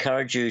 I would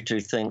encourage you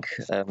to think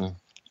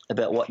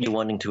about what you're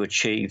wanting to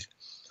achieve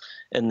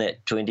in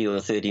that 20 or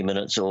 30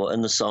 minutes, or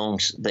in the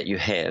songs that you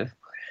have,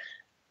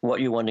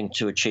 what you're wanting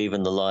to achieve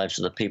in the lives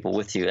of the people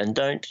with you. And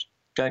don't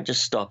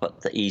just stop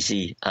at the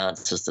easy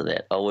answers to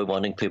that. Oh, we're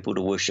wanting people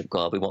to worship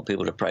God. We want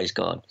people to praise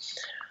God.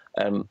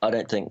 I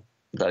don't think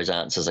those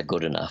answers are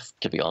good enough,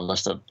 to be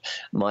honest.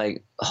 My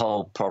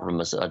whole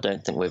problem is that I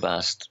don't think we've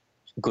asked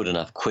good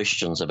enough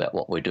questions about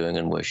what we're doing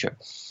in worship.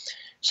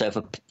 So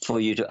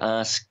for you to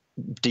ask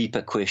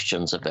deeper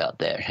questions about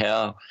that,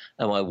 how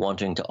am I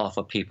wanting to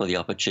offer people the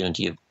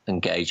opportunity of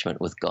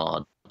engagement with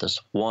God? This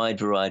wide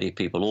variety of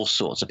people, all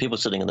sorts of people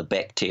sitting in the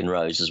back 10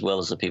 rows as well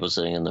as the people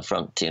sitting in the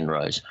front 10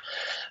 rows,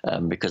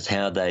 because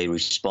how they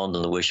respond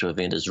in the worship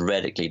event is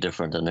radically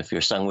different. And if you're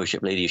a sung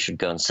worship leader, you should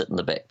go and sit in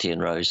the back 10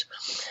 rows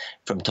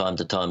from time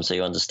to time so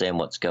you understand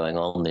what's going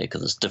on there,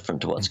 because it's different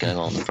to what's going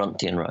on in the front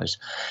 10 rows.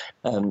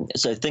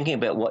 So thinking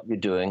about what you're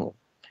doing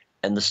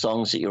and the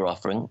songs that you're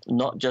offering,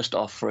 not just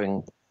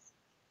offering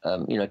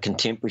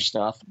contemporary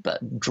stuff,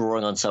 but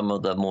drawing on some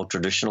of the more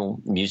traditional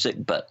music,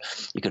 but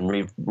you can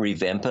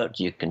revamp it,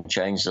 you can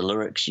change the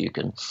lyrics, you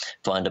can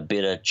find a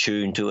better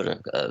tune to it,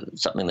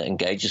 something that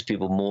engages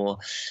people more,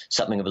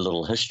 something of a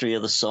little history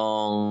of the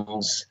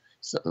songs,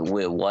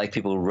 why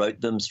people wrote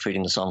them,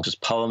 treating the songs as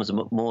poems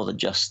more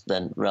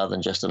rather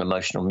than just an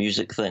emotional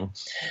music thing,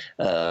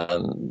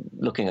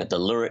 looking at the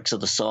lyrics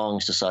of the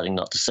songs, deciding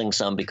not to sing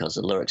some because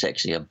the lyrics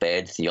actually are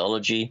bad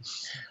theology.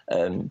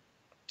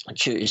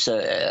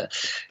 So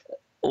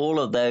all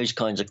of those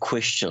kinds of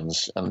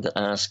questions that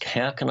ask,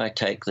 how can I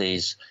take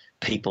these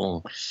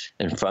people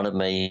in front of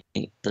me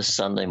this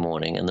Sunday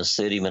morning in the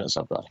 30 minutes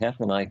I've got? How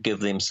can I give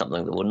them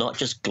something that will not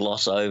just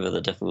gloss over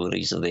the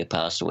difficulties of their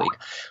past week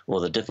or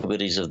the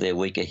difficulties of their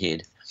week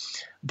ahead,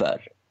 but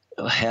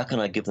how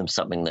can I give them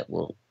something that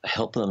will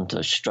help them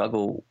to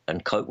struggle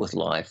and cope with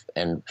life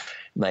and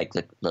make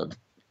the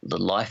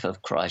life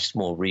of Christ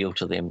more real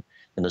to them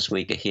in this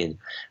week ahead?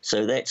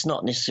 So that's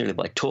not necessarily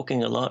by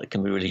talking a lot. It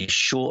can be really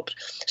short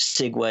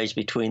segues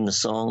between the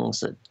songs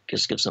that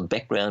just give some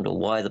background or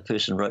why the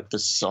person wrote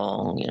this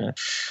song,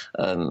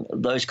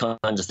 those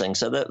kinds of things.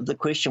 So the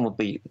question would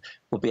be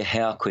a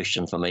how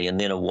question for me, and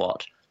then a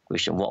what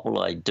question. What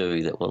will I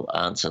do that will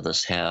answer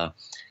this how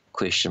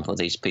question for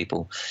these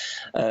people?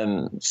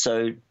 And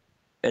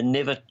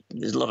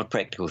there's a lot of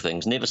practical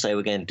things. Never say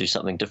we're going to do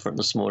something different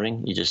this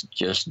morning. You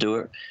just do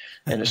it.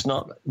 And it's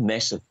not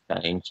massive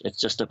change. It's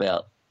just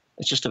about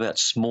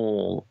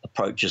small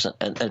approaches.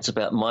 And it's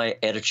about my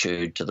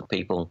attitude to the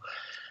people,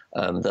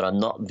 that I'm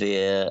not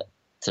there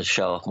to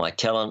show off my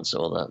talents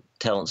or the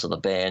talents of the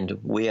band.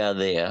 We are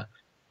there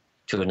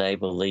to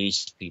enable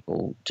these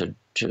people to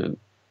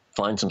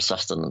find some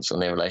sustenance in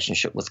their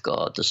relationship with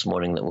God this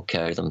morning that will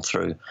carry them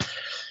through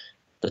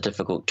the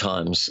difficult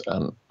times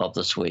of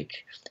this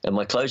week. And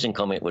my closing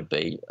comment would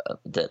be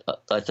that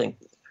I think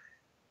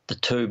the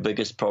two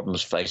biggest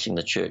problems facing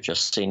the church are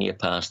senior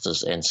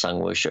pastors and sung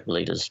worship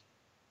leaders,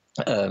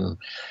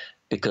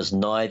 because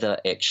neither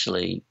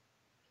actually,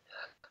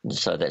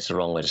 so that's the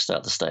wrong way to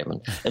start the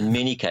statement. In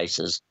many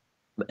cases,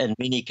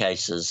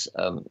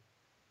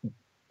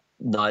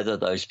 neither of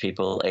those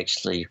people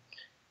actually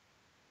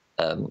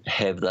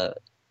have the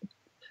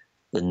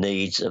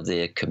needs of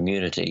their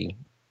community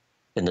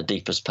in the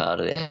deepest part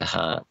of their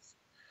heart.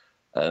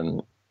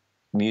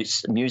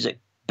 Music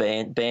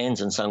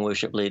bands and sung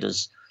worship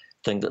leaders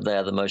think that they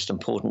are the most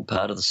important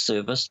part of the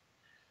service.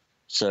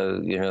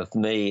 So, if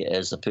me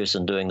as the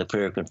person doing the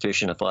prayer of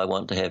confession, if I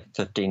want to have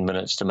 15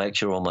 minutes to make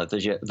sure all my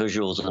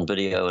visuals and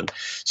video and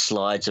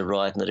slides are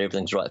right and that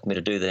everything's right for me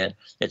to do that,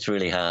 it's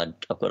really hard.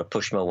 I've got to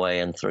push my way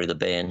in through the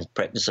band,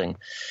 practicing.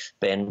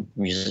 Band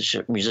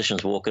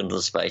musicians walk into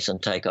the space and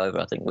take over.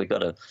 I think we've got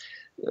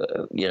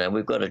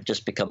to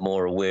just become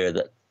more aware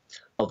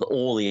of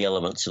all the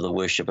elements of the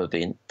worship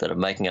event that are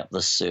making up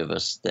this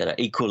service that are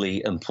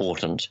equally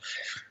important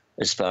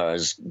as far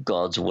as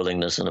God's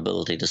willingness and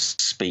ability to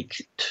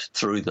speak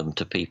through them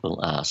to people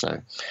are.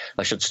 So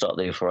I should stop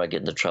there before I get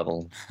into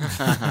trouble.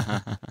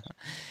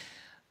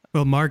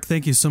 Well, Mark,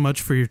 thank you so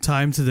much for your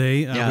time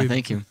today.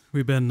 Thank you.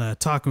 We've been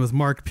talking with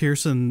Mark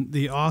Pearson,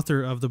 the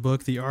author of the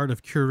book, The Art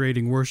of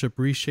Curating Worship,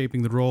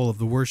 Reshaping the Role of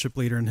the Worship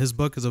Leader, and his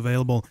book is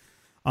available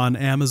on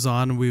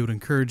Amazon. We would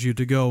encourage you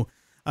to go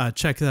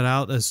check that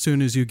out as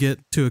soon as you get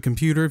to a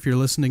computer. If you're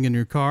listening in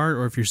your car,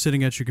 or if you're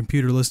sitting at your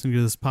computer listening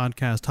to this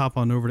podcast, hop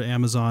on over to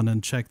Amazon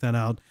and check that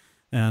out,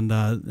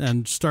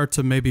 and start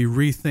to maybe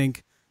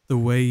rethink the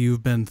way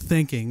you've been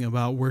thinking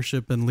about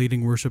worship and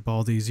leading worship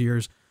all these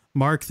years.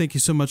 Mark, thank you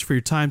so much for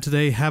your time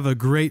today. Have a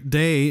great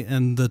day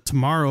in the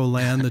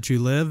Tomorrowland that you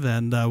live,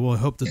 and we'll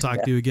hope to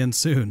talk to you again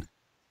soon.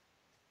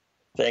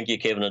 Thank you,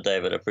 Kevin and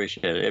David. I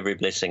appreciate it. Every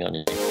blessing on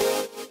you.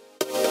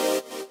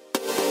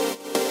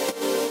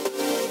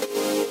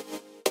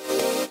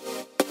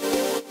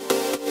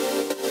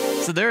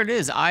 So there it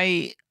is.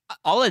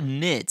 I'll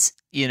admit,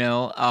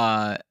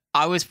 I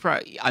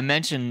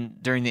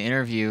mentioned during the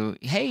interview,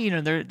 hey,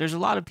 there's a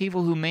lot of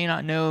people who may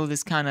not know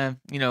this kind of,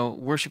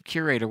 worship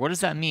curator. What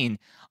does that mean?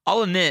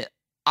 I'll admit,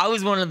 I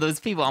was one of those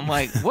people. I'm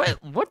like,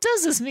 what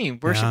does this mean?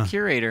 Worship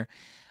curator.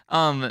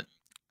 But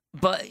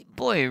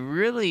boy,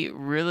 really,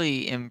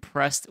 really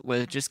impressed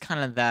with just kind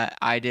of that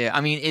idea.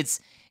 I mean,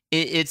 it's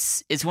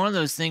one of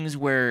those things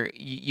where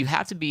you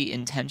have to be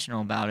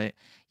intentional about it.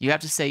 You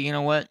have to say, you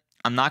know what?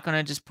 I'm not going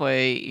to just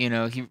play,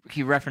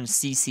 he referenced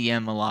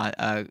CCM a lot,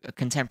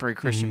 contemporary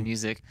Christian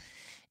music.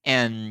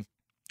 And,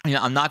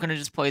 I'm not going to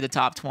just play the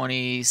top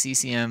 20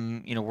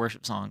 CCM,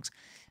 worship songs.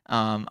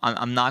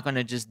 I'm not going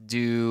to just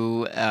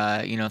do,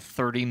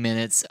 30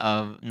 minutes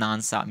of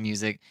nonstop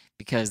music,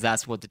 because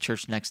that's what the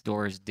church next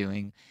door is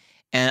doing.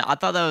 And I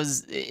thought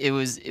it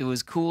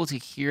was cool to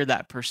hear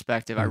that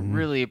perspective. I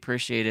really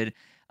appreciated.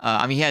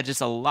 He had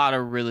just a lot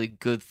of really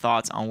good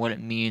thoughts on what it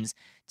means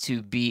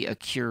to be a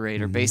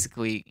curator.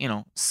 Basically,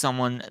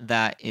 someone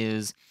that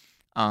is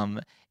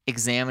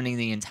examining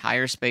the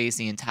entire space,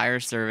 the entire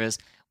service.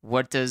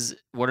 What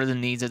are the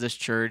needs of this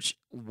church?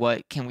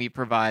 What can we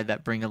provide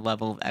that bring a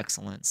level of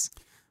excellence?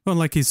 Well,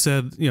 like he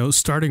said,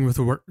 starting with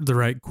the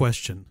right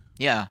question.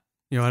 Yeah.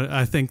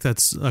 I think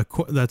that's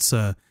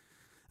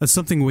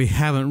something we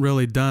haven't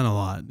really done a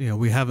lot.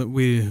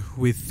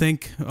 We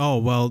think, oh,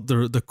 well,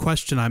 the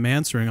question I'm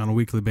answering on a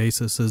weekly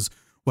basis is,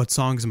 what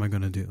songs am I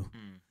going to do?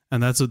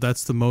 And that's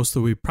the most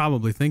that we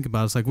probably think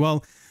about. It's like,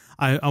 well,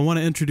 I want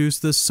to introduce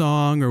this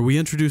song, or we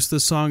introduced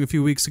this song a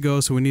few weeks ago,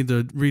 so we need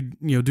to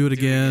do it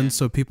again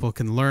so people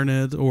can learn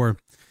it. Or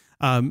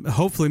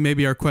hopefully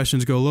maybe our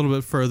questions go a little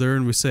bit further,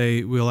 and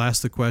we'll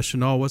ask the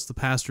question, oh, what's the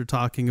pastor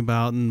talking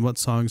about, and what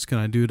songs can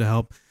I do to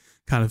help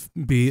kind of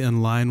be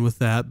in line with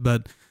that?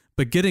 But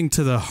getting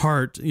to the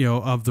heart,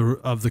 of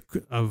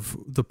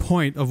the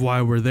point of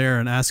why we're there,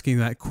 and asking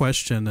that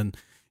question, and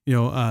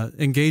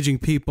engaging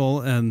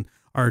people, and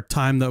our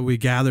time that we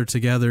gather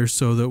together,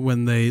 so that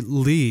when they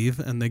leave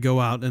and they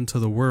go out into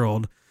the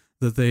world,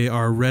 that they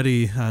are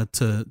ready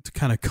to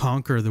kind of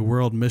conquer the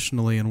world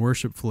missionally and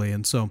worshipfully.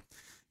 And so,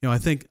 I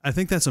think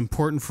that's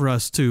important for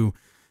us to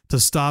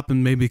stop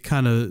and maybe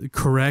kind of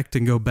correct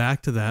and go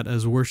back to that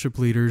as worship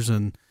leaders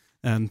and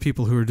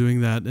people who are doing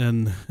that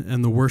in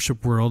the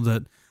worship world.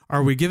 That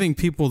are we giving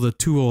people the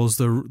tools,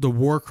 the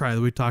war cry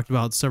that we talked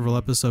about several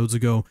episodes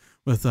ago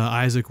with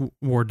Isaac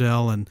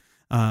Wardell, and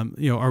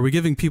are we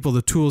giving people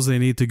the tools they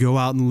need to go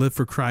out and live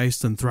for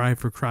Christ and thrive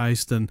for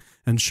Christ and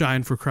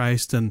shine for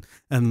Christ and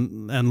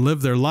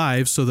live their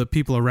lives so that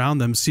people around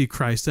them see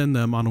Christ in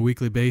them on a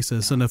weekly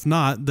basis? And if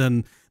not,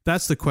 then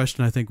that's the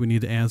question I think we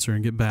need to answer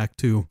and get back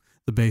to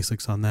the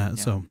basics on that.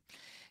 Yeah. So,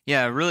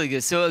 yeah, really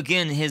good. So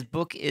again, his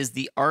book is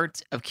The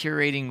Art of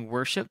Curating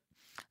Worship,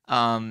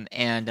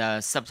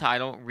 and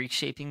subtitle,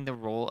 Reshaping the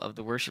Role of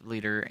the Worship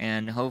Leader.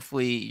 And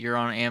hopefully you're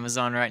on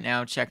Amazon right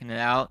now checking it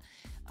out.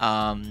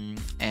 And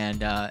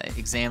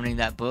examining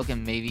that book,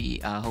 and maybe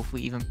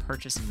hopefully even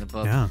purchasing the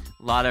book. Yeah.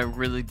 A lot of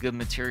really good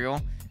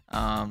material.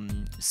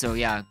 So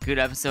yeah, good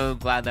episode.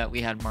 Glad that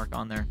we had Mark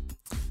on there.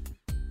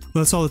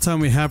 Well, that's all the time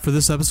we have for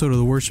this episode of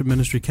the Worship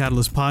Ministry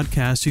Catalyst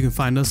podcast. You can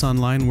find us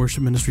online,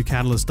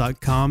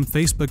 worshipministrycatalyst.com,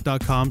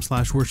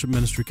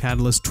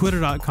 facebook.com/worshipministrycatalyst,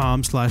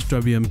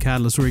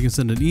 twitter.com/WMCatalyst, or you can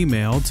send an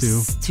email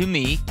to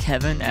me,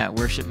 Kevin, at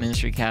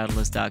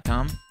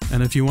worshipministrycatalyst.com.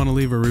 And if you want to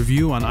leave a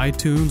review on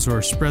iTunes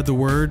or spread the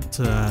word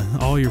to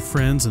all your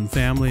friends and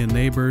family and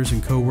neighbors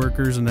and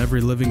coworkers and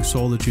every living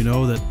soul that you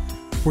know, that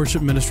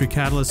Worship Ministry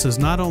Catalyst is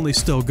not only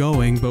still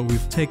going, but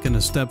we've taken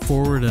a step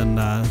forward. And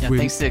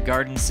thanks to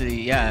Garden City.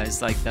 Yeah,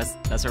 it's like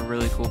that's a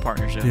really cool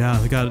partnership.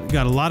 Yeah, we got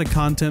a lot of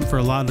content for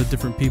a lot of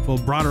different people,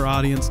 broader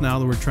audience now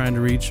that we're trying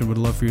to reach, and would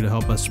love for you to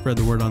help us spread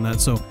the word on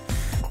that. So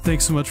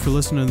thanks so much for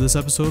listening to this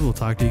episode. We'll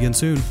talk to you again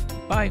soon.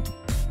 Bye.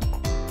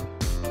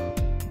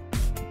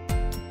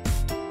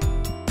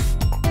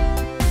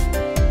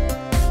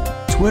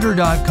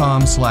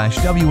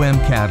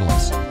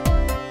 Twitter.com/WMCatalyst.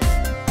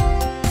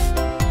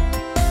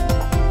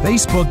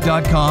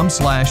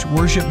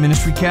 Facebook.com/Worship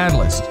Ministry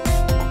Catalyst.